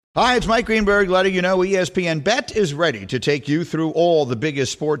Hi, it's Mike Greenberg letting you know ESPN Bet is ready to take you through all the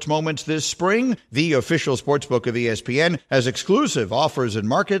biggest sports moments this spring. The official sportsbook of ESPN has exclusive offers and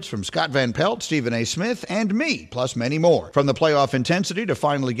markets from Scott Van Pelt, Stephen A. Smith, and me, plus many more. From the playoff intensity to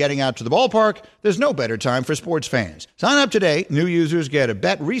finally getting out to the ballpark, there's no better time for sports fans. Sign up today. New users get a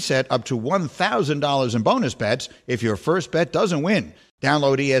bet reset up to $1,000 in bonus bets if your first bet doesn't win.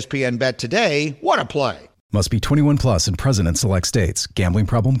 Download ESPN Bet today. What a play. Must be 21 plus and present in select states. Gambling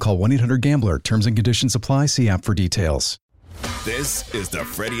problem? Call 1-800-GAMBLER. Terms and conditions apply. See app for details. This is the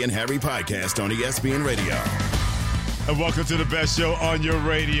Freddie and Harry podcast on ESPN Radio. And welcome to the best show on your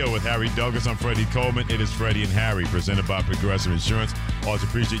radio with Harry Douglas. I'm Freddie Coleman. It is Freddie and Harry, presented by Progressive Insurance. Always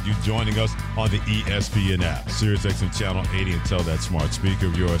appreciate you joining us on the ESPN app. SiriusXM Channel 80, and tell that smart speaker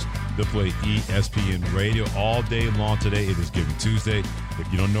of yours to play ESPN Radio all day long today. It is Giving Tuesday.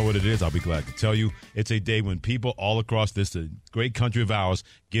 If you don't know what it is, I'll be glad to tell you. It's a day when people all across this great country of ours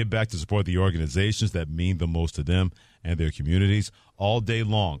give back to support the organizations that mean the most to them and their communities. All day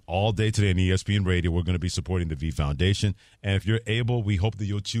long, all day today on ESPN Radio, we're going to be supporting the V Foundation. And if you're able, we hope that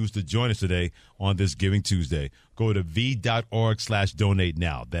you'll choose to join us today on this Giving Tuesday. Go to v.org/donate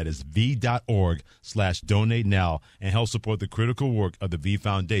now. That is v.org/donate now, and help support the critical work of the V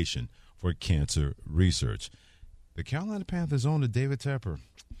Foundation for Cancer Research. The Carolina Panthers owner, David Tepper,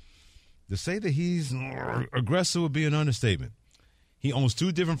 to say that he's aggressive would be an understatement. He owns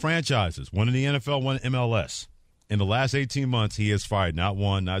two different franchises, one in the NFL, one in MLS. In the last 18 months, he has fired not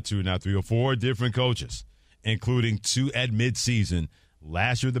one, not two, not three, or four different coaches, including two at midseason,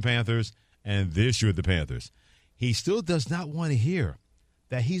 last year at the Panthers and this year at the Panthers. He still does not want to hear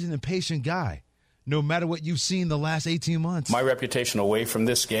that he's an impatient guy, no matter what you've seen the last 18 months. My reputation away from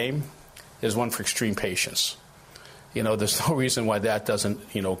this game is one for extreme patience. There's no reason why that doesn't,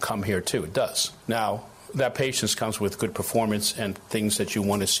 come here too. It does. Now, that patience comes with good performance and things that you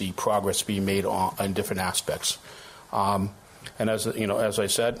want to see progress being made on different aspects. And as I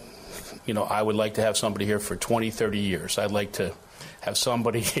said, I would like to have somebody here for 20, 30 years. I'd like to have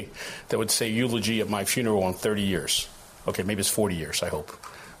somebody that would say eulogy at my funeral in 30 years. Okay, maybe it's 40 years, I hope.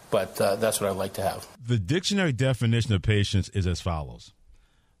 But that's what I'd like to have. The dictionary definition of patience is as follows: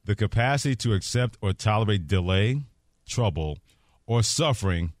 the capacity to accept or tolerate delay, trouble, or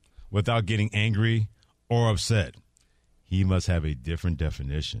suffering without getting angry or upset. He must have a different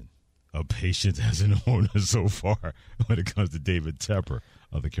definition of patience as an owner so far when it comes to David Tepper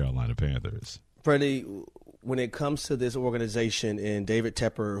of the Carolina Panthers. Freddie, when it comes to this organization and David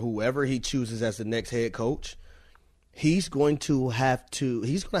Tepper, whoever he chooses as the next head coach, he's going to have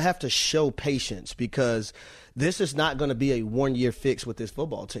to show patience, because this is not going to be a one-year fix with this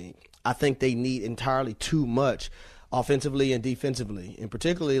football team. I think they need entirely too much offensively and defensively, and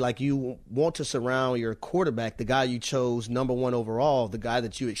particularly, like, you want to surround your quarterback, the guy you chose number one overall, the guy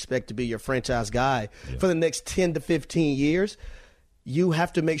that you expect to be your franchise guy for the next 10 to 15 years. You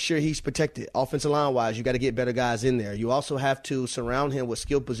have to make sure he's protected. Offensive line-wise, you got to get better guys in there. You also have to surround him with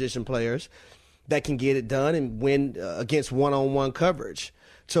skilled position players that can get it done and win against one-on-one coverage.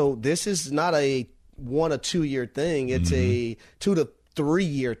 So this is not a 1 or 2 year thing. It's a 2 to 3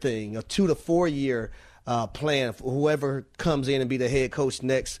 year thing, a 2 to 4 year plan for whoever comes in and be the head coach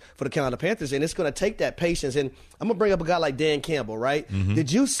next for the Carolina Panthers. And it's going to take that patience. And I'm going to bring up a guy like Dan Campbell, right?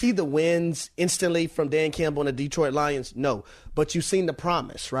 Did you see the wins instantly from Dan Campbell and the Detroit Lions? No. But you've seen the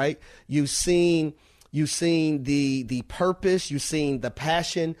promise, right? You've seen the purpose. You've seen the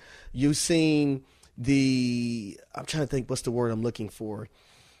passion. You've seen I'm trying to think what's the word I'm looking for.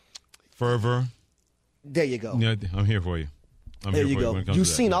 Fervor. There you go. Yeah, I'm here for you. There you go. You've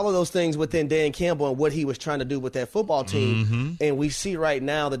seen all of those things within Dan Campbell and what he was trying to do with that football team. And we see right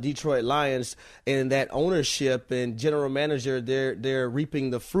now the Detroit Lions and that ownership and general manager, they're reaping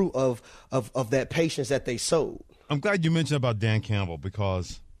the fruit of that patience that they sowed. I'm glad you mentioned about Dan Campbell,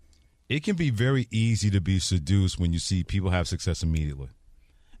 because it can be very easy to be seduced when you see people have success immediately.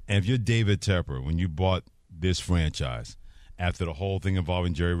 And if you're David Tepper, when you bought this franchise, after the whole thing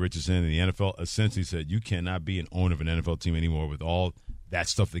involving Jerry Richardson, and the NFL essentially said you cannot be an owner of an NFL team anymore with all that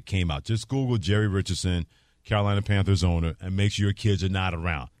stuff that came out. Just Google Jerry Richardson, Carolina Panthers owner, and make sure your kids are not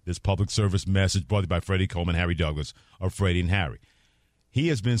around. This public service message brought to you by Freddie Coleman, Harry Douglas, of Freddie and Harry. He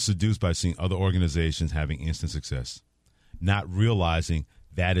has been seduced by seeing other organizations having instant success, not realizing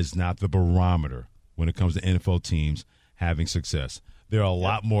that is not the barometer when it comes to NFL teams having success. There are a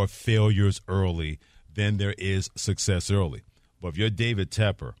lot more failures early than there is success early. But if you're David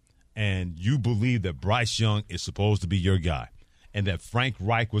Tepper and you believe that Bryce Young is supposed to be your guy and that Frank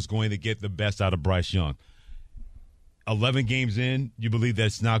Reich was going to get the best out of Bryce Young, 11 games in, you believe that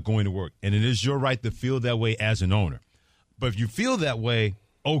it's not going to work. And it is your right to feel that way as an owner. But if you feel that way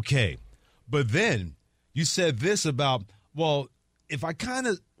Okay. But then you said this about, well, if I kind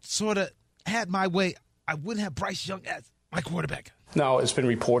of sort of had my way, I wouldn't have Bryce Young as my quarterback. No, it's been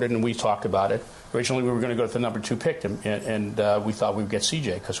reported, and we talked about it. Originally, we were going to go to the number 2 pick, and we thought we would get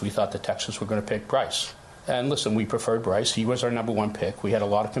CJ because we thought the Texans were going to pick Bryce. And listen, we preferred Bryce. He was our number 1 pick. We had a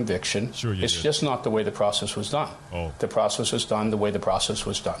lot of conviction. Sure, you It's did. just not the way the process was done. Oh. The process was done the way the process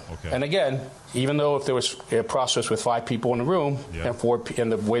was done. Okay. And again, even though if there was a process with 5 people in the room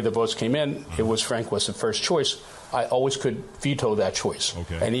and the way the votes came in, it was Frank was the first choice. I always could veto that choice.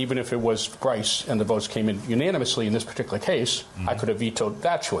 Okay. And even if it was Bryce and the votes came in unanimously in this particular case, I could have vetoed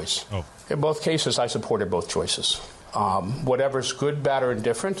that choice. Oh. In both cases, I supported both choices. Whatever's good, bad, or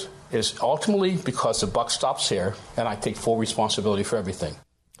indifferent is ultimately because the buck stops here, and I take full responsibility for everything.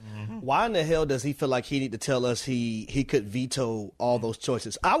 Why in the hell does he feel like he need to tell us he could veto all those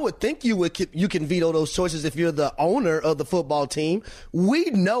choices? I would think you can veto those choices if you're the owner of the football team. We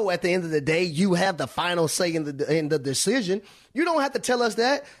know at the end of the day you have the final say in the decision. You don't have to tell us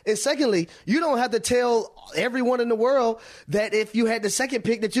that. And secondly, you don't have to tell everyone in the world that if you had the second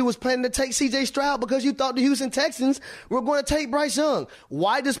pick that you was planning to take C.J. Stroud because you thought the Houston Texans were going to take Bryce Young.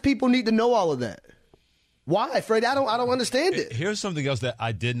 Why does people need to know all of that? Why, Freddie? I don't understand it. Here's something else that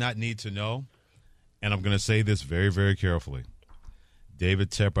I did not need to know, and I'm going to say this very, very carefully. David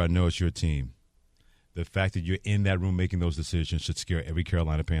Tepper, I know it's your team. The fact that you're in that room making those decisions should scare every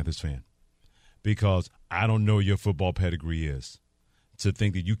Carolina Panthers fan, because I don't know your football pedigree is to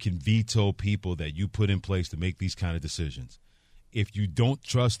think that you can veto people that you put in place to make these kind of decisions. If you don't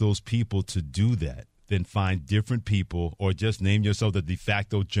trust those people to do that, then find different people or just name yourself the de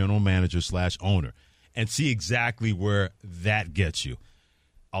facto general manager / owner. And see exactly where that gets you.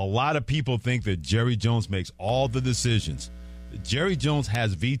 A lot of people think that Jerry Jones makes all the decisions. Jerry Jones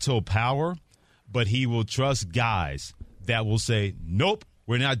has veto power, but he will trust guys that will say, nope,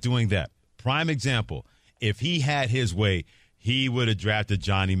 we're not doing that. Prime example, if he had his way, he would have drafted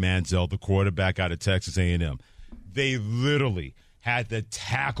Johnny Manziel, the quarterback out of Texas A&M. They literally had to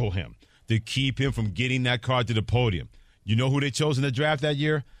tackle him to keep him from getting that card to the podium. You know who they chose in the draft that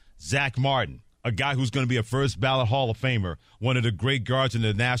year? Zach Martin. A guy who's going to be a first ballot Hall of Famer, one of the great guards in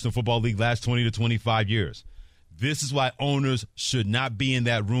the National Football League last 20 to 25 years. This is why owners should not be in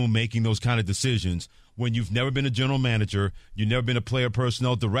that room making those kind of decisions when you've never been a general manager, you've never been a player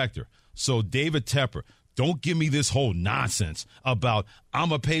personnel director. So David Tepper, don't give me this whole nonsense about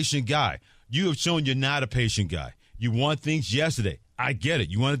I'm a patient guy. You have shown you're not a patient guy. You want things yesterday. I get it.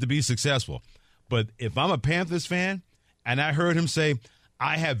 You want it to be successful. But if I'm a Panthers fan and I heard him say,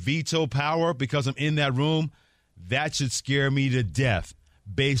 I have veto power because I'm in that room, that should scare me to death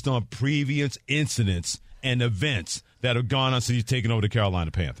based on previous incidents and events that have gone on since he's taken over the Carolina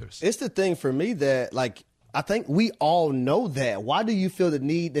Panthers. It's the thing for me that, like, I think we all know that. Why do you feel the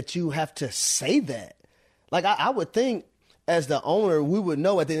need that you have to say that? Like, I would think as the owner, we would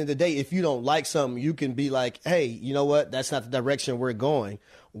know at the end of the day, if you don't like something, you can be like, hey, you know what? That's not the direction we're going.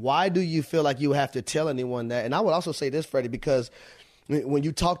 Why do you feel like you have to tell anyone that? And I would also say this, Freddie, because when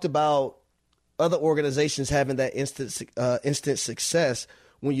you talked about other organizations having that instant success,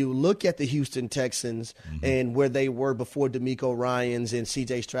 when you look at the Houston Texans and where they were before DeMeco Ryans and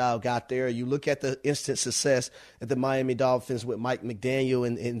C.J. Stroud got there, you look at the instant success at the Miami Dolphins with Mike McDaniel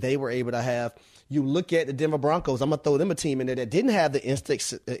and they were able to have. You look at the Denver Broncos. I'm going to throw them a team in there that didn't have the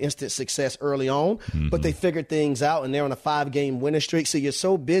instant success early on, but they figured things out, and they're on a 5-game winning streak. So you're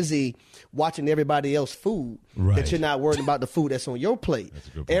so busy watching everybody else food that you're not worried about the food that's on your plate.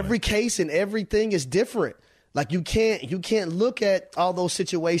 Every case and everything is different. Like you can't look at all those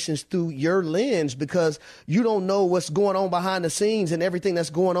situations through your lens because you don't know what's going on behind the scenes and everything that's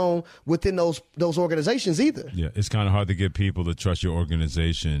going on within those organizations either. Yeah, it's kind of hard to get people to trust your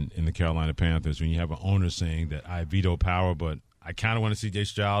organization in the Carolina Panthers when you have an owner saying that I veto power, but I kind of want to see C.J.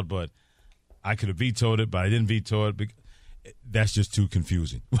 Stroud, but I could have vetoed it, but I didn't veto it. That's just too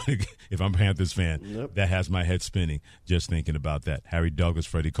confusing. If I'm a Panthers fan, that has my head spinning just thinking about that. Harry Douglas,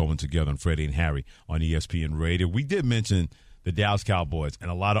 Freddie Coleman together on Freddie and Harry on ESPN Radio. We did mention the Dallas Cowboys and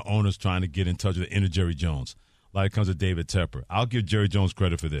a lot of owners trying to get in touch with the inner Jerry Jones. Like it comes to David Tepper. I'll give Jerry Jones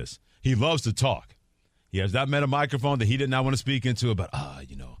credit for this. He loves to talk. He has not met a microphone that he did not want to speak into about,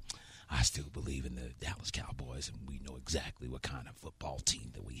 I still believe in the Dallas Cowboys, and we know exactly what kind of football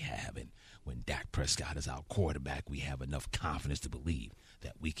team that we have. And when Dak Prescott is our quarterback, we have enough confidence to believe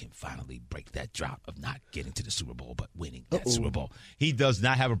that we can finally break that drought of not getting to the Super Bowl, but winning that Super Bowl. He does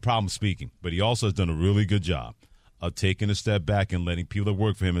not have a problem speaking, but he also has done a really good job of taking a step back and letting people that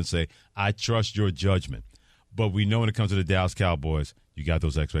work for him and say, I trust your judgment. But we know when it comes to the Dallas Cowboys, you got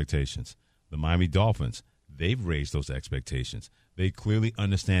those expectations. The Miami Dolphins, they've raised those expectations. They clearly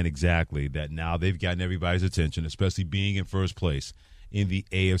understand exactly that now they've gotten everybody's attention, especially being in first place in the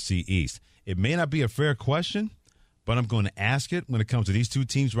AFC East. It may not be a fair question, but I'm going to ask it when it comes to these two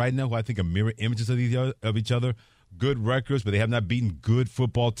teams right now, who I think are mirror images of each other. Good records, but they have not beaten good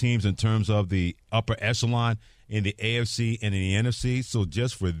football teams in terms of the upper echelon in the AFC and in the NFC. So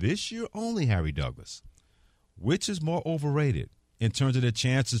just for this year only, Harry Douglas, which is more overrated in terms of their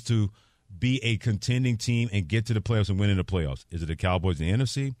chances to be a contending team and get to the playoffs and win in the playoffs? Is it the Cowboys in the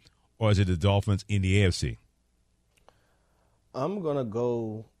NFC, or is it the Dolphins in the AFC? I'm going to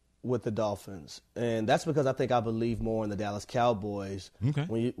go with the Dolphins, and that's because I believe more in the Dallas Cowboys.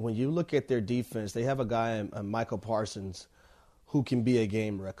 Okay. When you look at their defense, they have a guy, Michael Parsons, who can be a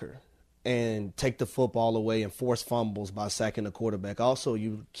game wrecker and take the football away and force fumbles by sacking the quarterback. Also,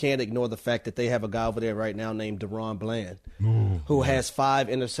 you can't ignore the fact that they have a guy over there right now named DeRon Bland, who has 5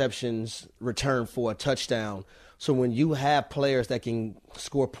 interceptions returned for a touchdown. So when you have players that can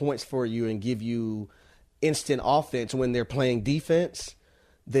score points for you and give you instant offense when they're playing defense,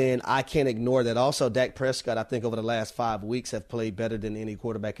 then I can't ignore that. Also, Dak Prescott, I think over the last 5 weeks, have played better than any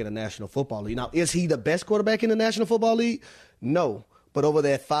quarterback in the National Football League. Now, is he the best quarterback in the National Football League? No. But over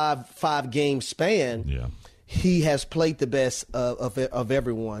that five game span, he has played the best of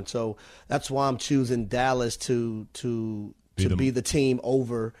everyone. So that's why I'm choosing Dallas to be the team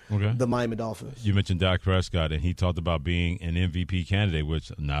over the Miami Dolphins. You mentioned Dak Prescott, and he talked about being an MVP candidate, which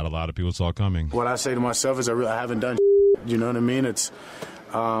not a lot of people saw coming. What I say to myself is I haven't done you know what I mean? It's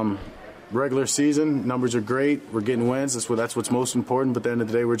regular season, numbers are great. We're getting wins. That's what's most important. But at the end of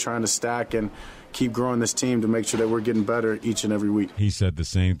the day, we're trying to stack and keep growing this team to make sure that we're getting better each and every week. He said the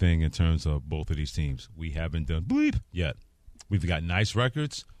same thing in terms of both of these teams. We haven't done bleep yet. We've got nice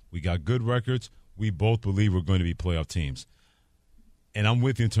records. We got good records. We both believe we're going to be playoff teams. And I'm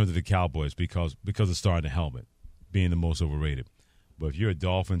with you in terms of the Cowboys because of starting the helmet, being the most overrated. But if you're a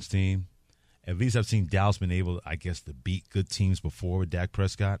Dolphins team, at least I've seen Dallas been able, I guess, to beat good teams before with Dak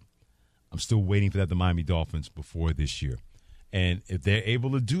Prescott. I'm still waiting for that, the Miami Dolphins, before this year. And if they're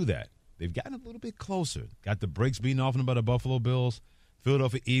able to do that, they've gotten a little bit closer. Got the brakes beaten off them by the Buffalo Bills,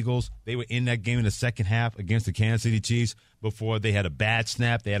 Philadelphia Eagles. They were in that game in the second half against the Kansas City Chiefs before they had a bad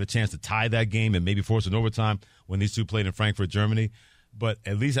snap. They had a chance to tie that game and maybe force an overtime when these two played in Frankfurt, Germany. But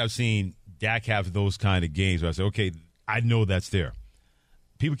at least I've seen Dak have those kind of games where I say, okay, I know that's there.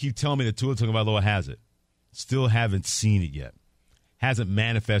 People keep telling me that Tua Tagovailoa has it. Still haven't seen it yet. Hasn't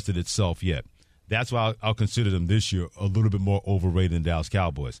manifested itself yet. That's why I'll consider them this year a little bit more overrated than Dallas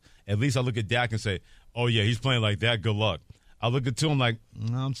Cowboys. At least I look at Dak and say, oh, yeah, he's playing like that. Good luck. I look at Tua and like,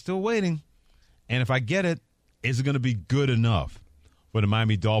 no, I'm still waiting. And if I get it, is it going to be good enough for the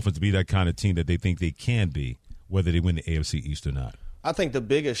Miami Dolphins to be that kind of team that they think they can be, whether they win the AFC East or not? I think the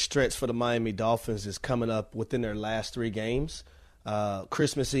biggest stretch for the Miami Dolphins is coming up within their last 3 games.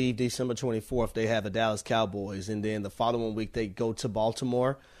 Christmas Eve, December 24th, they have the Dallas Cowboys, and then the following week they go to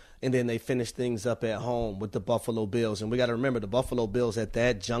Baltimore, and then they finish things up at home with the Buffalo Bills. And we got to remember, the Buffalo Bills at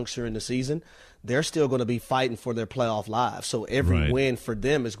that juncture in the season, they're still going to be fighting for their playoff lives. So every win for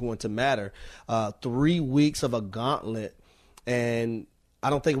them is going to matter. 3 weeks of a gauntlet, and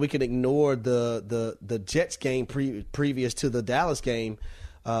I don't think we can ignore the Jets game previous to the Dallas game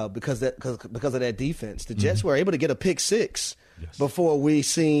because of that defense. The Jets were able to get a pick 6. Yes. Before we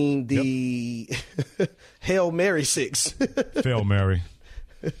seen the Hail Mary 6. Hail Mary.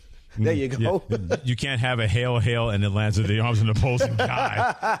 There you go. Yeah. You can't have a hail, and it lands in the arms of an opposing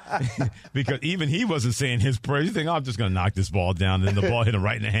guy. Because even he wasn't saying his prayer. You think, I'm just going to knock this ball down. And then the ball hit him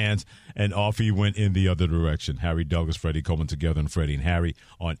right in the hands, and off he went in the other direction. Harry Douglas, Freddie Coleman together, and Freddie and Harry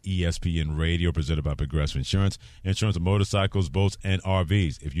on ESPN Radio, presented by Progressive Insurance. Insurance of motorcycles, boats, and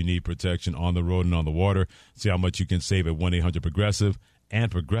RVs. If you need protection on the road and on the water, see how much you can save at 1-800-PROGRESSIVE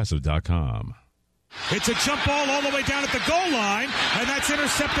and Progressive.com. It's a jump ball all the way down at the goal line, and that's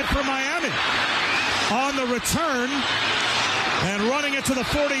intercepted for Miami. On the return, and running it to the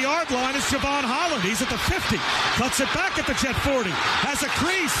 40-yard line is Javon Holland. He's at the 50, cuts it back at the Jet 40, has a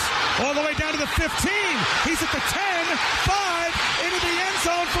crease all the way down to the 15. He's at the 10, 5, into the end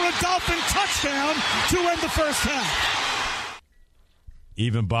zone for a Dolphin touchdown to end the first half.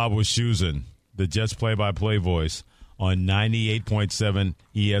 Even Bob Wischusen, the Jets play-by-play voice, on 98.7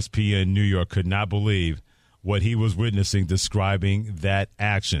 ESPN New York, could not believe what he was witnessing describing that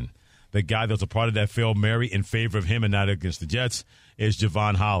action. The guy that's a part of that failed Mary in favor of him and not against the Jets is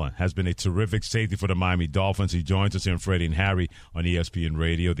Javon Holland. Has been a terrific safety for the Miami Dolphins. He joins us here in Freddie and Harry on ESPN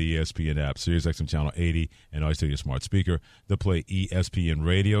Radio, the ESPN app, SiriusXM Channel 80, and always tell your smart speaker to play ESPN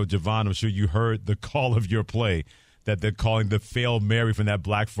Radio. Javon, I'm sure you heard the call of your play that they're calling the failed Mary from that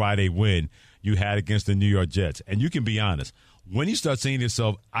Black Friday win you had against the New York Jets. And you can be honest, When you start saying to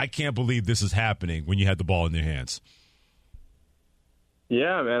yourself, I can't believe this is happening when you had the ball in your hands?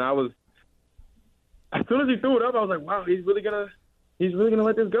 Yeah, man, as soon as he threw it up, I was like, wow, he's really gonna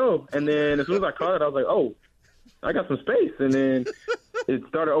let this go. And then as soon as I caught it, I was like, oh, I got some space. And then it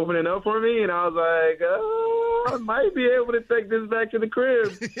started opening up for me, and I was like, oh, I might be able to take this back to the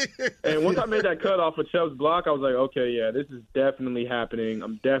crib. And once I made that cut off of Chubb's block, I was like, okay, yeah, this is definitely happening.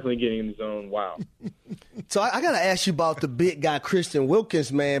 I'm definitely getting in the zone. Wow. So I got to ask you about the big guy, Christian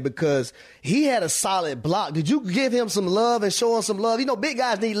Wilkins, man, because he had a solid block. Did you give him some love and show him some love? You know, big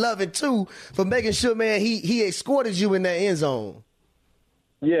guys need loving, too, for making sure, man, he escorted you in that end zone.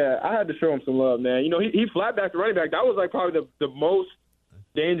 Yeah, I had to show him some love, man. You know, he flat back the running back. That was like probably the most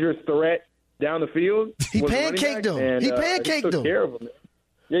dangerous threat down the field. He pancaked him. And, he pancaked he took care of him, man.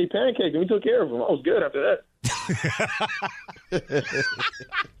 Yeah, he pancaked him. He took care of him. I was good after that.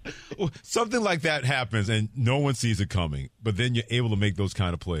 Something like that happens, and no one sees it coming, but then you're able to make those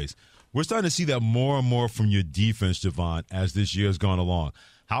kind of plays. We're starting to see that more and more from your defense, Javon, as this year has gone along.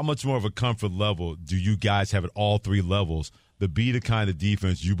 How much more of a comfort level do you guys have at all three levels to be the kind of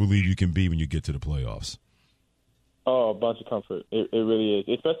defense you believe you can be when you get to the playoffs? Oh, a bunch of comfort. It really is,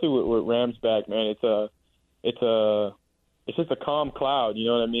 especially with Rams back, man. It's just a calm cloud. You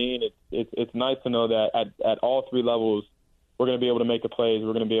know what I mean? It's nice to know that at all three levels we're going to be able to make the plays.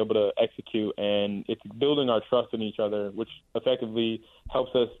 We're going to be able to execute, and it's building our trust in each other, which effectively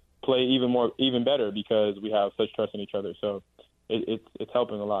helps us play even better because we have such trust in each other. So it's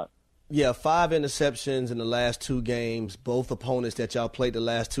helping a lot. Yeah, 5 interceptions in the last 2 games. Both opponents that y'all played the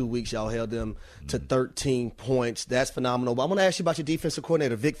last 2 weeks, y'all held them to 13 points. That's phenomenal. But I want to ask you about your defensive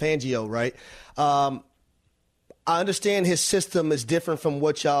coordinator, Vic Fangio, right? I understand his system is different from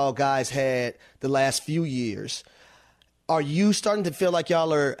what y'all guys had the last few years. Are you starting to feel like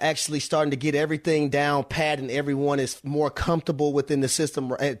y'all are actually starting to get everything down pat and everyone is more comfortable within the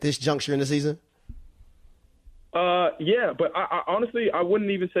system at this juncture in the season? Yeah, but I honestly, I wouldn't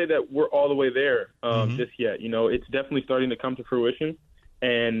even say that we're all the way there just yet. You know, it's definitely starting to come to fruition.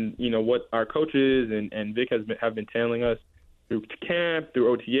 And, you know, what our coaches and Vic have been telling us through camp,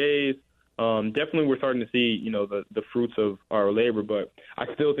 through OTAs, definitely we're starting to see, you know, the fruits of our labor. But I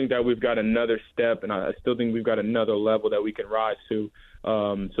still think that we've got another step, and I still think we've got another level that we can rise to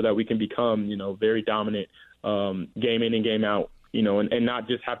so that we can become, you know, very dominant game in and game out, you know, and not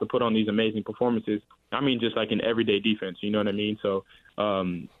just have to put on these amazing performances. I mean, just like an everyday defense, you know what I mean? So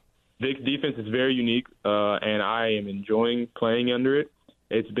Vic's defense is very unique, and I am enjoying playing under it.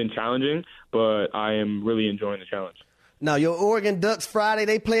 It's been challenging, but I am really enjoying the challenge. Now, your Oregon Ducks Friday,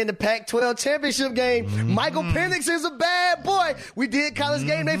 they play in the Pac-12 championship game. Michael Penix is a bad boy. We did college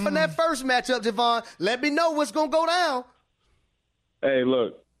game day from that first matchup, Javon. Let me know what's going to go down. Hey,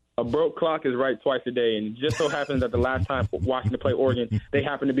 look. A broke clock is right twice a day, and it just so happens that the last time Washington played Oregon, they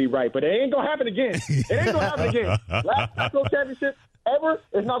happened to be right. But it ain't going to happen again. It ain't going to happen again. Last Pac-12 championship ever,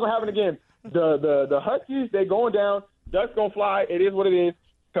 it's not going to happen again. The Huskies, they going down. Ducks going to fly. It is what it is.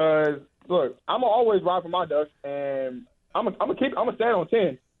 Because, look, I'm going to always ride for my Ducks, and I'm going to stand on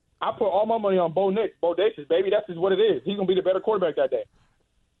 10. I put all my money on Bo Dacius, baby. That's just what it is. He's going to be the better quarterback that day.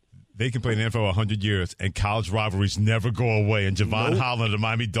 They can play in the NFL 100 years, and college rivalries never go away. And Javon Holland, the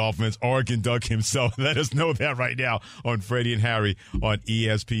Miami Dolphins, Oregon Duck himself, let us know that right now on Freddie and Harry on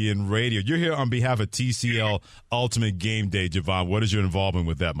ESPN Radio. You're here on behalf of TCL Ultimate Game Day, Javon. What is your involvement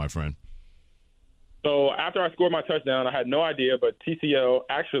with that, my friend? So after I scored my touchdown, I had no idea, but TCL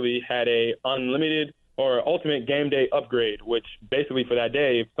actually had a unlimited or ultimate game day upgrade, which basically for that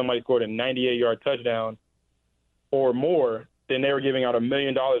day, if somebody scored a 98-yard touchdown or more, then they were giving out $1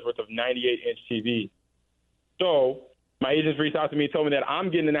 million worth of 98-inch TV. So my agents reached out to me, told me that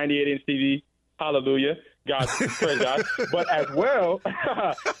I'm getting a 98-inch TV. Hallelujah. God, praise God. But as well,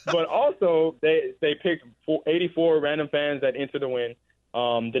 but also they picked 84 random fans that enter the win.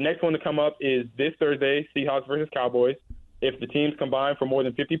 The next one to come up is this Thursday, Seahawks versus Cowboys. If the teams combine for more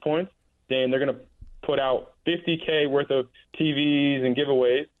than 50 points, then they're going to put out $50K worth of TVs and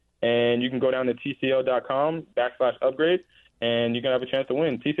giveaways. And you can go down to tcl.com/upgrade. And you can have a chance to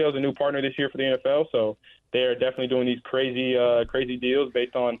win. TCL is a new partner this year for the NFL, so they're definitely doing these crazy deals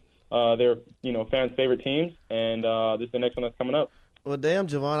based on their fans' favorite teams. And this is the next one that's coming up. Well, damn,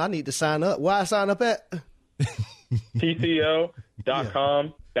 Javon, I need to sign up. Where I sign up at?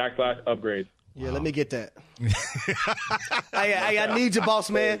 TCL.com/upgrade. Yeah, wow. Let me get that. Hey, I need you, boss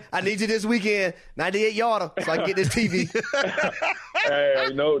man. I need you this weekend. 98-yarder, so I can get this TV.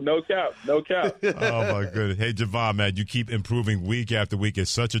 Hey, no cap. Oh, my goodness. Hey, Javon, man, you keep improving week after week.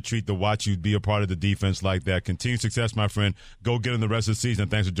 It's such a treat to watch you be a part of the defense like that. Continued success, my friend. Go get in the rest of the season.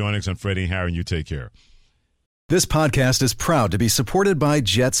 Thanks for joining us on Freddie and Harry, and you take care. This podcast is proud to be supported by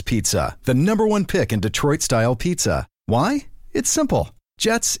Jets Pizza, the #1 pick in Detroit-style pizza. Why? It's simple.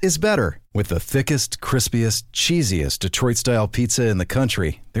 Jets is better. With the thickest, crispiest, cheesiest Detroit-style pizza in the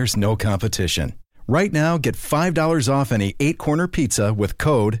country, there's no competition. Right now, get $5 off any 8-corner pizza with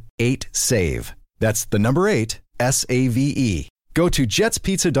code 8SAVE. That's the number 8, SAVE. Go to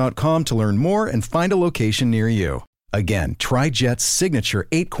jetspizza.com to learn more and find a location near you. Again, try Jet's signature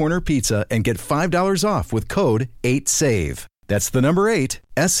 8-corner pizza and get $5 off with code 8SAVE. That's the number 8,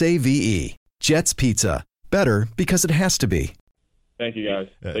 SAVE. Jet's Pizza. Better because it has to be. Thank you, guys.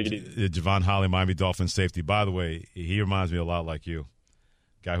 Take it easy. Javon Holly, Miami Dolphins safety. By the way, he reminds me a lot like you.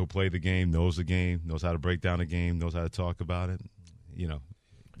 Guy who played the game, knows how to break down the game, knows how to talk about it. You know,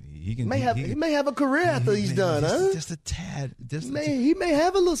 he may have a career after he's done, just a tad. He may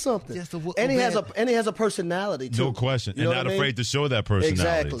have a little something. He has a personality too. No question, you know and not afraid to show that personality.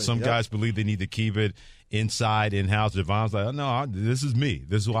 Exactly. Some guys believe they need to keep it inside, in-house. Javon's like, oh, no, this is me.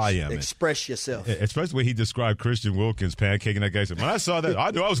 This is who I am. Express yourself. Especially the way he described Christian Wilkins pancaking that guy. He said, when I saw that,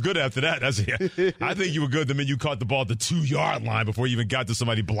 I knew I was good after that. I think you were good the minute you caught the ball at the 2-yard line before you even got to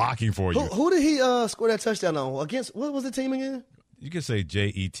somebody blocking for you. Who did he score that touchdown on? Against, what was the team again? You can say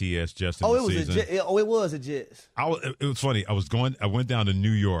Jets just in it the was season. It was the Jets. It was funny. I went down to New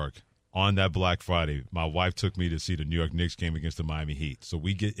York on that Black Friday. My wife took me to see the New York Knicks game against the Miami Heat. So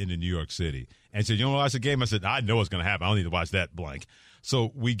we get into New York City and said, you want to watch the game? I said, I know what's going to happen. I don't need to watch that blank.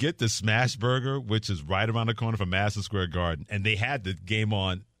 So we get to Smash Burger, which is right around the corner from Madison Square Garden, and they had the game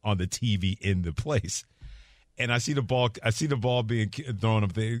on the TV in the place. And I see the ball being thrown.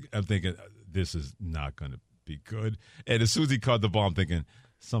 I'm thinking, this is not going to be good. And as soon as he caught the ball, I'm thinking,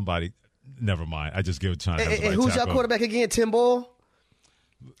 somebody, never mind. I just give it time. And who's your quarterback again? Tim Boyle?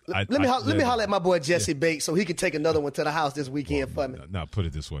 Let me holler at my boy Jesse Bates so he can take another one to the house this weekend for me. No, put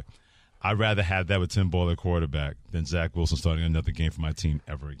it this way. I'd rather have that with Tim Boyle at quarterback than Zach Wilson starting another game for my team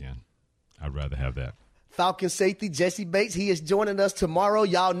ever again. I'd rather have that. Falcon safety Jesse Bates, he is joining us tomorrow.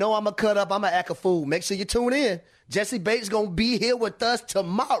 Y'all know I'm going to cut up. I'm going to act a fool. Make sure you tune in. Jesse Bates going to be here with us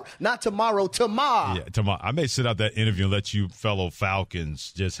tomorrow. Not tomorrow, tomorrow. Yeah, tomorrow. I may sit out that interview and let you fellow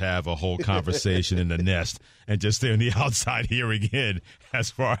Falcons just have a whole conversation in the nest and just stay on the outside hearing in as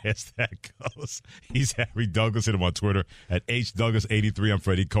far as that goes. He's Harry Douglas. Hit him on Twitter at HDouglas83. I'm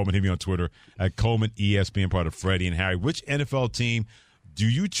Freddie Coleman. Hit me on Twitter at Coleman ESPN, part of Freddie and Harry. Which NFL team do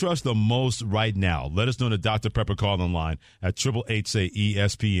you trust the most right now? Let us know in the Dr. Pepper call-in line at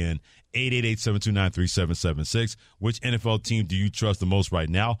 888-SAY-ESPN, 888-729-3776. Which NFL team do you trust the most right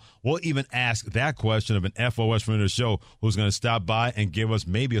now? We'll even ask that question of an FOS friend of the show who's going to stop by and give us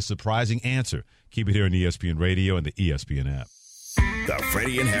maybe a surprising answer. Keep it here on ESPN Radio and the ESPN app. The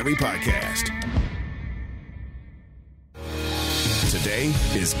Freddie and Harry Podcast. Today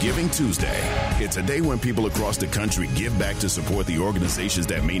is Giving Tuesday. It's a day when people across the country give back to support the organizations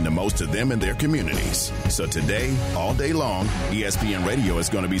that mean the most to them and their communities. So today, all day long, ESPN Radio is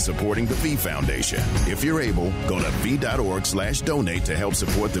going to be supporting the V Foundation. If you're able, go to v.org/donate to help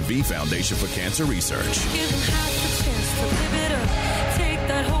support the V Foundation for Cancer Research.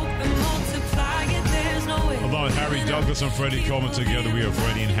 Along with Harry Douglas and Freddie Coleman together, we are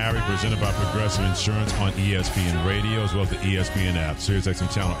Freddie and Harry, presented by Progressive Insurance on ESPN Radio, as well as the ESPN app, SiriusXM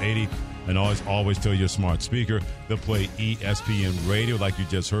Channel 80, and always tell your smart speaker to play ESPN Radio. Like you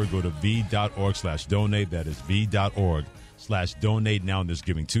just heard, go to v.org/donate. That is v.org/donate now on this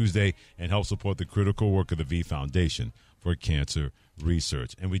Giving Tuesday, and help support the critical work of the V Foundation for Cancer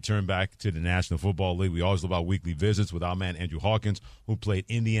Research. And we turn back to the National Football League. We always love our weekly visits with our man Andrew Hawkins, who played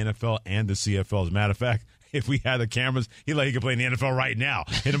in the NFL and the CFL. As a matter of fact, if we had the cameras, he could play in the NFL right now.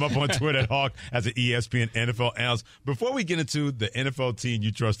 Hit him up on Twitter at Hawk as an ESPN NFL analyst. Before we get into the NFL team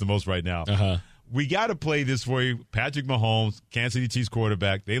you trust the most right now, we got to play this for you. Patrick Mahomes, Kansas City Chiefs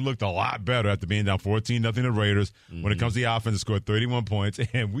quarterback, they looked a lot better after being down 14-0 to Raiders. When it comes to the offense, they scored 31 points.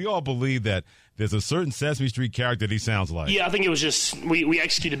 And we all believe that there's a certain Sesame Street character that he sounds like. Yeah, I think it was just we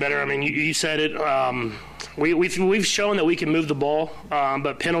executed better. I mean, you said it. We've shown that we can move the ball,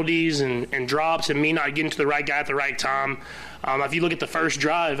 but penalties and drops and me not getting to the right guy at the right time. If you look at the first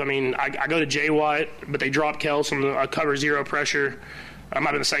drive, I mean, I go to Jay Watt, but they drop Kels on a cover zero pressure. I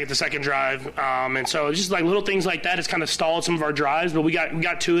might have been the second drive. And so it's just like little things like that. It's kind of stalled some of our drives, but we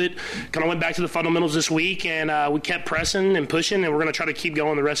got to it, kind of went back to the fundamentals this week, and we kept pressing and pushing, and we're going to try to keep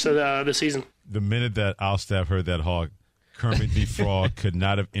going the rest of the season. The minute that our staff heard that, Hawk, Kermit the Frog could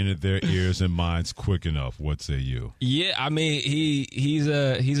not have entered their ears and minds quick enough. What say you? Yeah, I mean, he's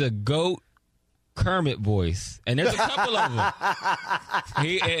a GOAT Kermit voice, and there's a couple of them.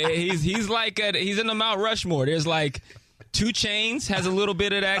 He's in the Mount Rushmore. There's like 2 Chainz has a little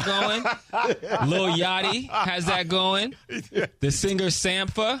bit of that going. Lil Yachty has that going. The singer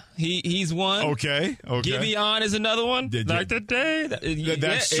Sampha, he's one. Okay. Giveon is another one. Like the day.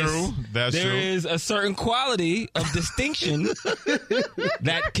 That's true. There is a certain quality of distinction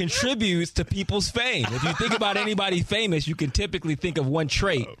that contributes to people's fame. If you think about anybody famous, you can typically think of one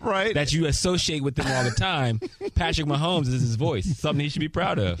trait that you associate with them all the time. Patrick Mahomes is his voice. Something he should be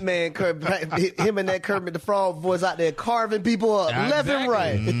proud of. Man, him and that Kermit the Frog voice out there carving people up left and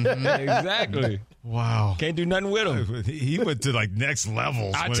right. Exactly. Wow. Can't do nothing with him. He went to next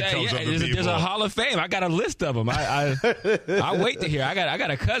levels. I tell you, there's a Hall of Fame. I got a list of them. I wait to hear. I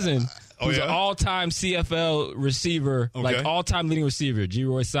got a cousin who's an all-time CFL receiver, all-time leading receiver, G.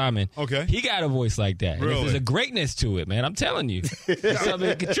 Roy Simon. Okay. He got a voice like that. Really? There's a greatness to it, man. I'm telling you. It's something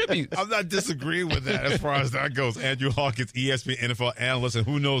that contributes. I'm not disagreeing with that as far as that goes. Andrew Hawkins, ESPN NFL analyst, and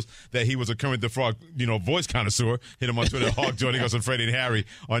who knows that he was a Kermit the Frog, voice connoisseur. Hit him on Twitter, Hawk, joining us on Freddie and Harry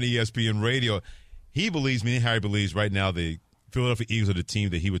on ESPN Radio. He believes, me and Harry believes right now the Philadelphia Eagles are the team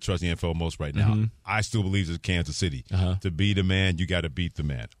that he would trust in the NFL most right now. Mm-hmm. I still believe it's Kansas City. To be the man, you got to beat the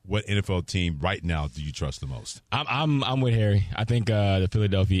man. What NFL team right now do you trust the most? I'm with Harry. I think the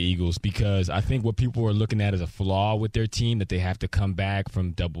Philadelphia Eagles, because I think what people are looking at as a flaw with their team, that they have to come back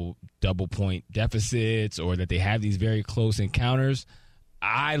from double point deficits, or that they have these very close encounters.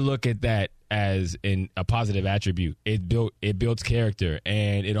 I look at that as a positive attribute. It builds character,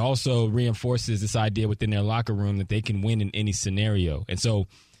 and it also reinforces this idea within their locker room that they can win in any scenario. And so,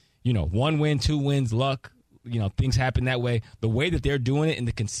 1 win, 2 wins, luck, things happen that way. The way that they're doing it and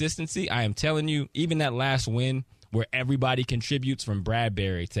the consistency, I am telling you, even that last win where everybody contributes, from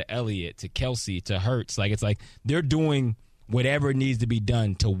Bradbury to Elliott to Kelsey to Hurts, it's like they're doing whatever needs to be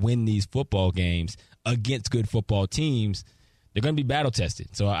done to win these football games against good football teams. They're going to be battle tested.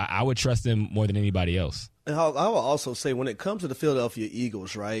 So I would trust them more than anybody else. And I will also say, when it comes to the Philadelphia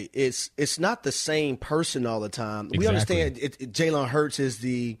Eagles, right, it's not the same person all the time. Exactly. We understand Jalen Hurts is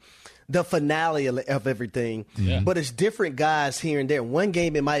the finale of everything, but it's different guys here and there. One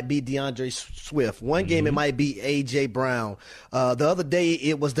game it might be DeAndre Swift. One game it might be A.J. Brown. The other day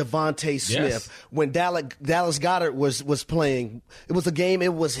it was Devontae Smith. When Dallas Goedert was playing, it was a game,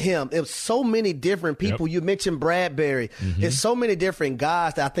 it was him. It was so many different people. You mentioned Bradbury. It's so many different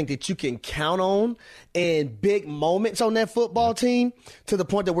guys that I think that you can count on in big moments on that football team, to the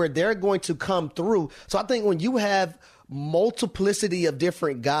point that where they're going to come through. So I think when you have multiplicity of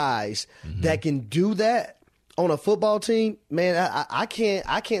different guys that can do that on a football team, man, I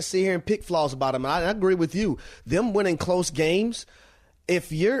can't sit here and pick flaws about them. I agree with you. Them winning close games,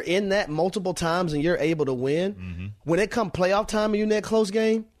 if you're in that multiple times and you're able to win, when it come playoff time and you're in that close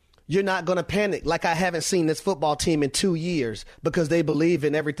game, you're not going to panic like I haven't seen this football team in 2 years, because they believe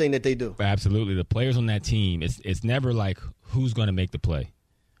in everything that they do. Absolutely. The players on that team, it's never like who's going to make the play.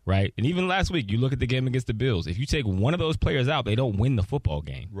 Right? And even last week, you look at the game against the Bills. If you take one of those players out, they don't win the football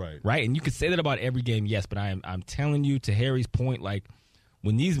game. Right? And you can say that about every game, yes, but I'm telling you, to Harry's point,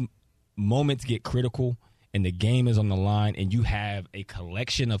 when these moments get critical and the game is on the line and you have a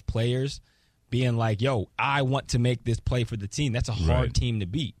collection of players being like, yo, I want to make this play for the team, that's a hard team to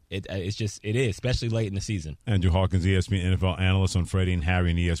beat. It is, especially late in the season. Andrew Hawkins, ESPN NFL analyst on Freddie and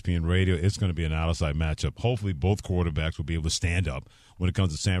Harry and ESPN Radio. It's going to be an out-of-sight matchup. Hopefully both quarterbacks will be able to stand up when it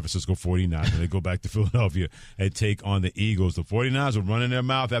comes to San Francisco 49ers, when they go back to Philadelphia and take on the Eagles. The 49ers were running their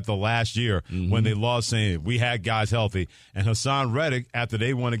mouth after last year when they lost, saying we had guys healthy. And Hassan Reddick, after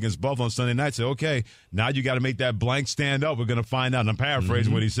they won against Buffalo on Sunday night, said, okay, now you got to make that blank stand up. We're going to find out. And I'm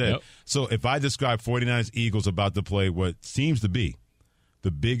paraphrasing what he said. So if I describe 49ers Eagles about to play what seems to be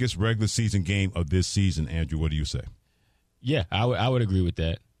the biggest regular season game of this season, Andrew, what do you say? Yeah, I would agree with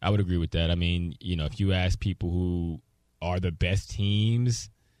that. I mean, if you ask people who are the best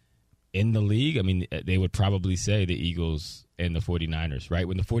teams in the league, I mean, they would probably say the Eagles and the 49ers, right?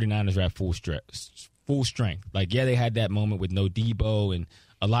 When the 49ers are at full strength. They had that moment with no Debo and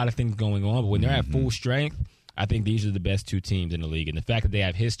a lot of things going on, but when they're at full strength, I think these are the best two teams in the league. And the fact that they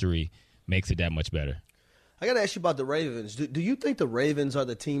have history makes it that much better. I got to ask you about the Ravens. Do you think the Ravens are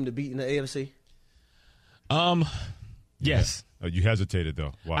the team to beat in the AFC? Yes. You hesitated,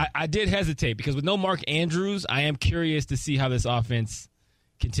 though. Why? I did hesitate because with no Mark Andrews, I am curious to see how this offense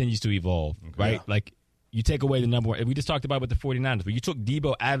continues to evolve, right? Yeah. You take away the number one. We just talked about with the 49ers, but you took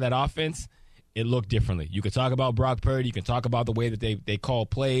Debo out of that offense, it looked differently. You could talk about Brock Purdy. You can talk about the way that they call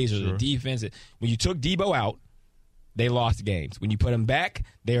plays or the defense. When you took Debo out, they lost games. When you put them back,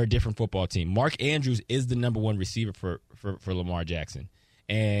 they're a different football team. Mark Andrews is the number one receiver for Lamar Jackson,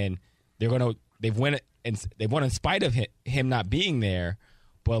 and they've won in spite of him not being there.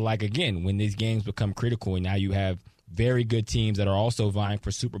 But again, when these games become critical, and now you have very good teams that are also vying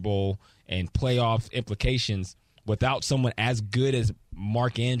for Super Bowl and playoff implications without someone as good as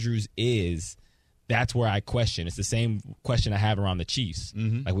Mark Andrews is, that's where I question. It's the same question I have around the Chiefs.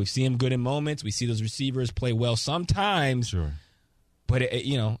 Mm-hmm. Like, we've seen them good in moments. We see those receivers play well sometimes. Sure. But,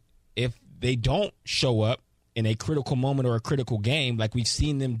 if they don't show up in a critical moment or a critical game like we've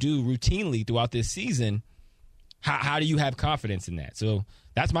seen them do routinely throughout this season, how do you have confidence in that? So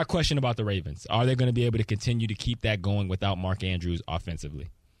that's my question about the Ravens. Are they going to be able to continue to keep that going without Mark Andrews offensively?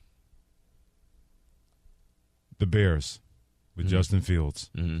 The Bears with Justin Fields.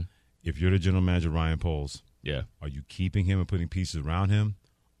 Mm-hmm. If you're the general manager, Ryan Poles, yeah, are you keeping him and putting pieces around him,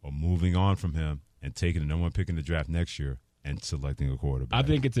 or moving on from him and taking the number one pick in the draft next year and selecting a quarterback? I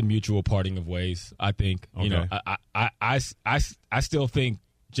think it's a mutual parting of ways. I think, I still think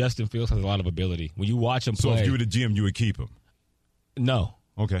Justin Fields has a lot of ability. When you watch him play. So if you were the GM, you would keep him? No.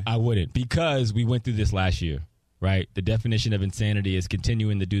 Okay. I wouldn't, because we went through this last year, right? The definition of insanity is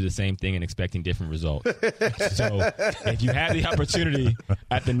continuing to do the same thing and expecting different results. So if you have the opportunity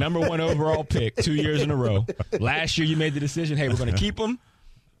at the number one overall pick 2 years in a row, last year you made the decision, hey, we're going to keep him.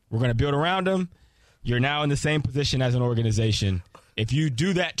 We're going to build around him. You're now in the same position as an organization. If you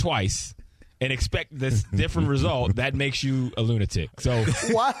do that twice and expect this different result, that makes you a lunatic. So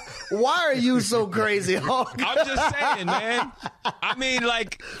why are you so crazy, Hawk? I'm just saying, man. I mean,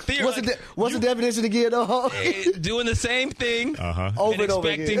 like, what's the definition again, Hawk? Doing the same thing over and over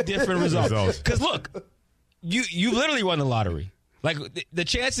expecting again. different results. Because look, you literally won the lottery. Like, the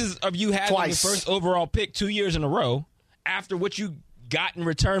chances of you having Twice. the first overall pick 2 years in a row after what you got in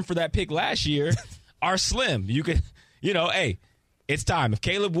return for that pick last year are slim. You could, hey, it's time. If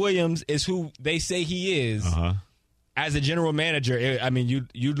Caleb Williams is who they say he is, as a general manager, I mean,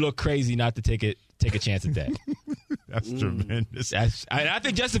 you'd look crazy not to take a chance at that. That's tremendous. I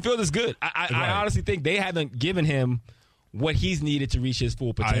think Justin Fields is good. I honestly think they haven't given him what he's needed to reach his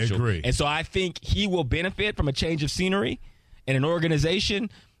full potential. I agree. And so I think he will benefit from a change of scenery in an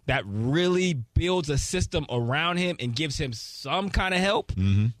organization that really builds a system around him and gives him some kind of help,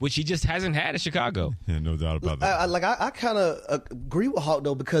 which he just hasn't had in Chicago. Yeah, no doubt about that. I kind of agree with Hawk,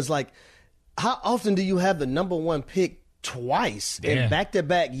 though, because, like, how often do you have the number one pick twice in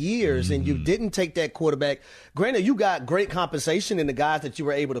back-to-back years and you didn't take that quarterback? Granted, you got great compensation, and the guys that you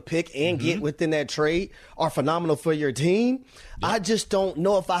were able to pick and get within that trade are phenomenal for your team. I just don't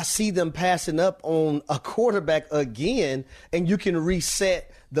know if I see them passing up on a quarterback again, and you can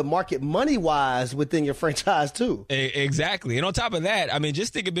reset the market money-wise within your franchise too. Exactly. And on top of that, I mean,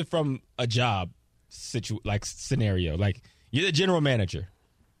 just think of it from a job scenario. Like, you're the general manager,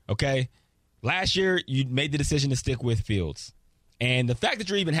 okay? Last year, you made the decision to stick with Fields. And the fact that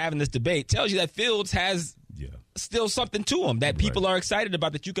you're even having this debate tells you that Fields has still something to him that people are excited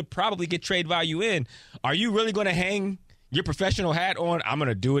about, that you could probably get trade value in. Are you really going to hang your professional hat on, I'm going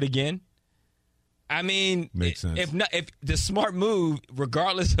to do it again? I mean, makes sense. If the smart move,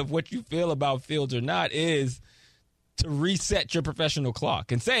 regardless of what you feel about Fields or not, is to reset your professional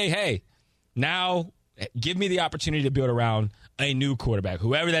clock and say, hey, now give me the opportunity to build around a new quarterback,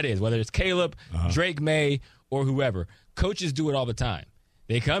 whoever that is, whether it's Caleb, Drake May, or whoever. Coaches do it all the time.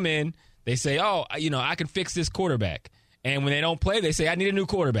 They come in, they say, oh, I can fix this quarterback. And when they don't play, they say, I need a new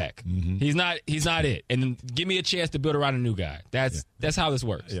quarterback. He's not it. And then give me a chance to build around a new guy. That's how this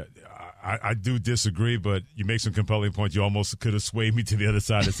works. Yeah. I do disagree, but you make some compelling points. You almost could have swayed me to the other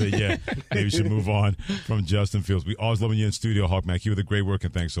side and say, yeah, maybe we should move on from Justin Fields. We always love when you're in studio, Hawkman. Keep up the great work,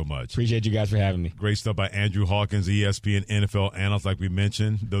 and thanks so much. Appreciate you guys for having me. Great stuff by Andrew Hawkins, ESPN NFL analyst, like we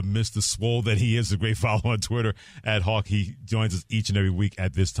mentioned. The Mr. Swole that he is, a great follow on Twitter at Hawk. He joins us each and every week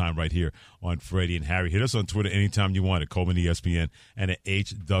at this time right here on Freddie and Harry. Hit us on Twitter anytime you want at Coleman ESPN and at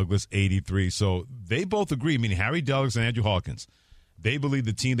H Douglas 83. So they both agree, meaning Harry Douglas and Andrew Hawkins. They believe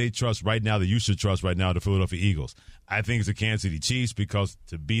the team they trust right now, that you should trust right now, the Philadelphia Eagles. I think it's the Kansas City Chiefs, because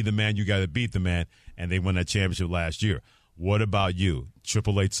to be the man, you got to beat the man, and they won that championship last year. What about you?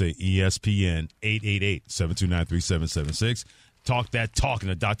 888 ESPN 888-729-3776. Talk that talk in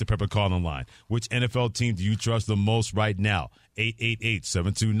the Dr. Pepper calling line. Which NFL team do you trust the most right now?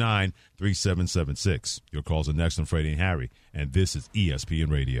 888-729-3776. Your calls are next on Freddie and Harry, and this is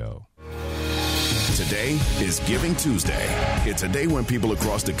ESPN Radio. Today is Giving Tuesday. It's a day when people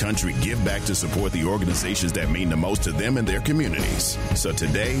across the country give back to support the organizations that mean the most to them and their communities. So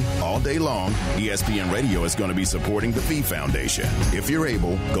today, all day long, ESPN Radio is going to be supporting the V Foundation. If you're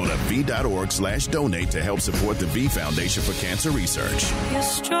able, go to v.org/donate to help support the V Foundation for Cancer Research. You're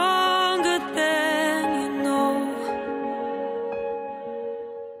stronger than you know.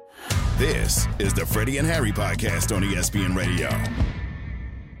 This is the Freddie and Harry podcast on ESPN Radio.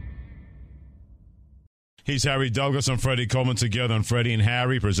 He's Harry Douglas. I'm Freddie Coleman, together on Freddie and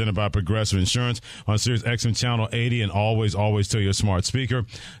Harry, presented by Progressive Insurance on Sirius XM Channel 80, and always tell your smart speaker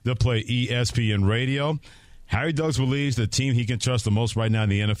to play ESPN Radio. Harry Douglas believes the team he can trust the most right now in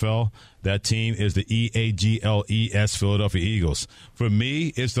the NFL, that team is the EAGLES Philadelphia Eagles. For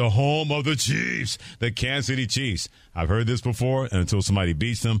me, it's the home of the Chiefs, the Kansas City Chiefs. I've heard this before, and until somebody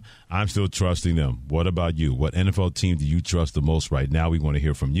beats them, I'm still trusting them. What about you? What NFL team do you trust the most right now? We want to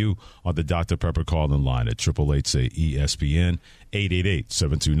hear from you on the Dr. Pepper call-in line at 888-SAY-ESPN,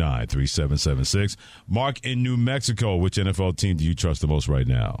 888-729-3776. Mark in New Mexico, which NFL team do you trust the most right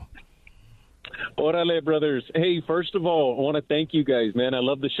now? Orale, brothers. Hey, first of all, I want to thank you guys, man. I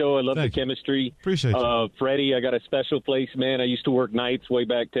love the show. I love the chemistry. Appreciate you. Freddie, I got a special place, man. I used to work nights way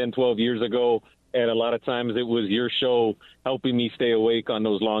back 10, 12 years ago, and a lot of times it was your show helping me stay awake on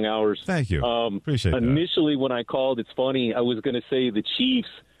those long hours. Thank you. Appreciate that. Initially, when I called, it's funny, I was going to say the Chiefs,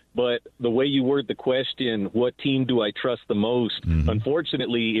 but the way you word the question, what team do I trust the most?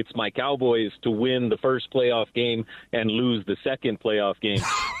 Unfortunately, it's my Cowboys to win the first playoff game and lose the second playoff game.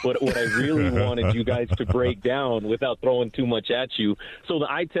 But what I really wanted you guys to break down without throwing too much at you. So the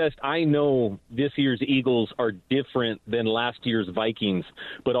eye test, I know this year's Eagles are different than last year's Vikings.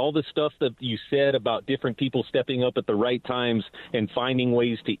 But all the stuff that you said about different people stepping up at the right times and finding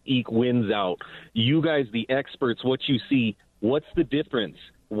ways to eke wins out, you guys, the experts, what you see, what's the difference?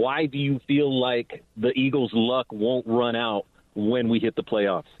 Why do you feel like the Eagles' luck won't run out when we hit the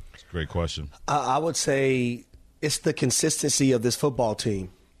playoffs? That's a great question. I would say it's the consistency of this football team,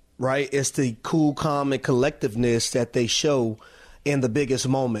 right? It's the cool, calm, and collectiveness that they show in the biggest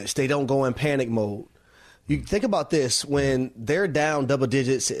moments. They don't go in panic mode. You think about this, when they're down double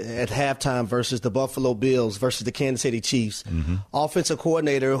digits at halftime versus the Buffalo Bills versus the Kansas City Chiefs, offensive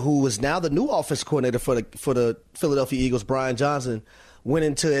coordinator, who is now the new offensive coordinator for the Philadelphia Eagles, Brian Johnson, went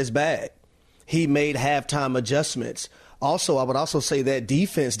into his bag. He made halftime adjustments. Also, I would also say that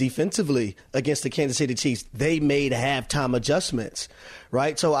defensively against the Kansas City Chiefs, they made halftime adjustments,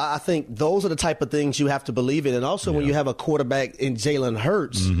 right? So I think those are the type of things you have to believe in. And also when you have a quarterback in Jalen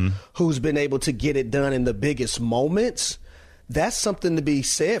Hurts who's been able to get it done in the biggest moments, that's something to be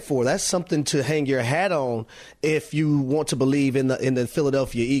said for. That's something to hang your hat on if you want to believe in the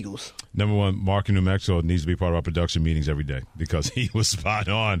Philadelphia Eagles. Number one, Mark in New Mexico needs to be part of our production meetings every day because he was spot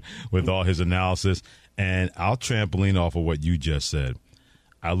on with all his analysis. And I'll trampoline off of what you just said.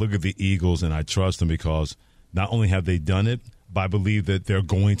 I look at the Eagles and I trust them because not only have they done it, but I believe that they're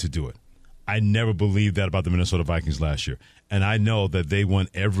going to do it. I never believed that about the Minnesota Vikings last year. And I know that they won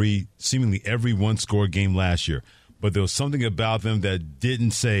seemingly every one-score game last year. But there was something about them that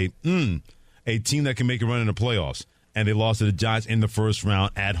didn't say, a team that can make a run in the playoffs. And they lost to the Giants in the first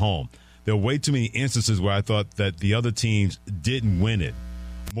round at home. There were way too many instances where I thought that the other teams didn't win it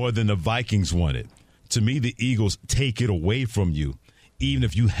more than the Vikings won it. To me, the Eagles take it away from you, even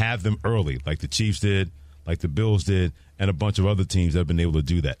if you have them early, like the Chiefs did, like the Bills did, and a bunch of other teams that have been able to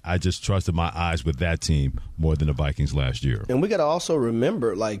do that. I just trusted my eyes with that team more than the Vikings last year. And we got to also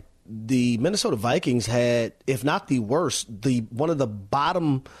remember, like, the Minnesota Vikings had, if not the worst, one of the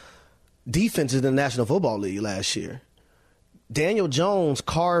bottom defenses in the National Football League last year. Daniel Jones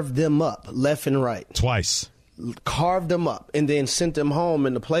carved them up left and right. Twice. Carved them up and then sent them home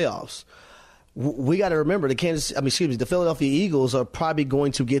in the playoffs. We got to remember the Philadelphia Eagles are probably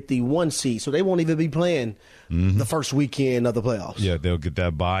going to get the 1 seed, so they won't even be playing the first weekend of the playoffs. Yeah, they'll get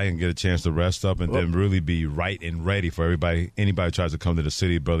that bye and get a chance to rest up and then really be right and ready for anybody who tries to come to the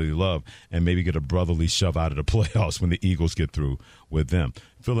city of brotherly love and maybe get a brotherly shove out of the playoffs when the Eagles get through with them.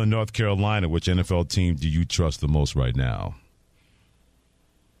 Phil in North Carolina, which NFL team do you trust the most right now?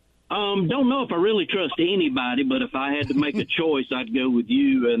 Don't know if I really trust anybody, but if I had to make a choice, I'd go with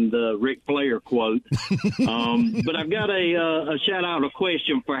you and the Ric Flair quote. But I've got a shout-out, a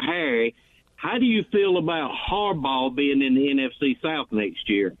question for Harry. How do you feel about Harbaugh being in the NFC South next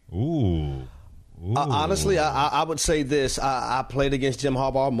year? Ooh. Honestly, I would say this. I played against Jim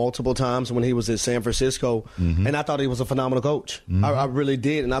Harbaugh multiple times when he was in San Francisco, and I thought he was a phenomenal coach. I really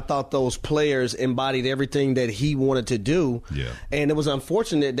did, and I thought those players embodied everything that he wanted to do. Yeah. And it was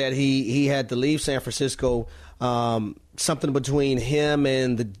unfortunate that he had to leave San Francisco. Something between him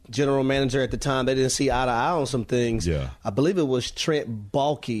and the general manager at the time, they didn't see eye to eye on some things. Yeah. I believe it was Trent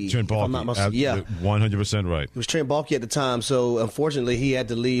Baalke. Yeah. 100% right. It was Trent Baalke at the time, so unfortunately he had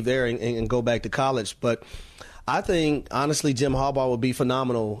to leave there and go back to college. But I think, honestly, Jim Harbaugh would be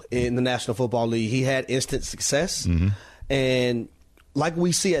phenomenal in the National Football League. He had instant success. And like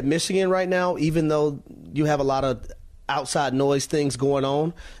we see at Michigan right now, even though you have a lot of outside noise things going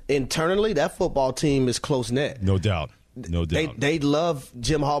on, internally that football team is close-knit. No doubt. No doubt. They love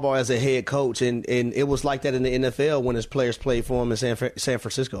Jim Harbaugh as a head coach, and it was like that in the NFL when his players played for him in San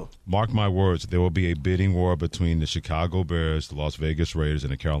Francisco. Mark my words, there will be a bidding war between the Chicago Bears, the Las Vegas Raiders,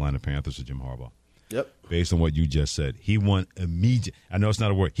 and the Carolina Panthers with Jim Harbaugh. Yep. Based on what you just said. He won immediately. I know it's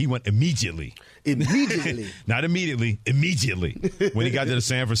not a word. He went immediately. Immediately. Not immediately. Immediately. When he got to the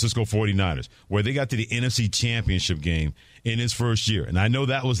San Francisco 49ers, where they got to the NFC Championship game in his first year. And I know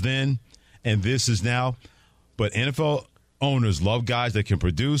that was then, and this is now. But NFL owners love guys that can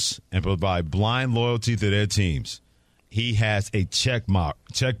produce and provide blind loyalty to their teams. He has a check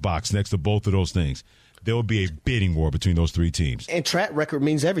box next to both of those things. There will be a bidding war between those three teams. And track record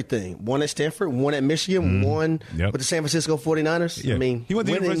means everything. One at Stanford, one at Michigan, one with the San Francisco 49ers. Yeah. I mean, he went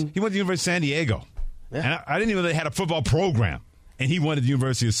to the University of San Diego. Yeah. And I didn't even know they had a football program. And he went to the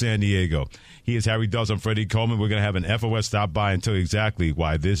University of San Diego. He is Harry Douglas. I'm Freddie Coleman. We're going to have an FOS stop by and tell you exactly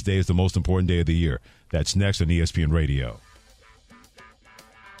why this day is the most important day of the year. That's next on ESPN Radio.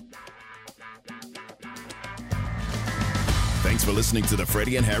 Thanks for listening to the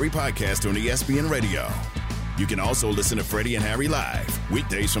Freddie and Harry podcast on ESPN Radio. You can also listen to Freddie and Harry live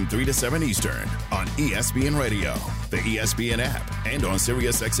weekdays from 3 to 7 Eastern on ESPN Radio, the ESPN app, and on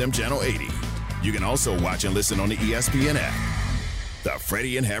SiriusXM Channel 80. You can also watch and listen on the ESPN app. The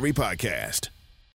Freddie and Harry podcast.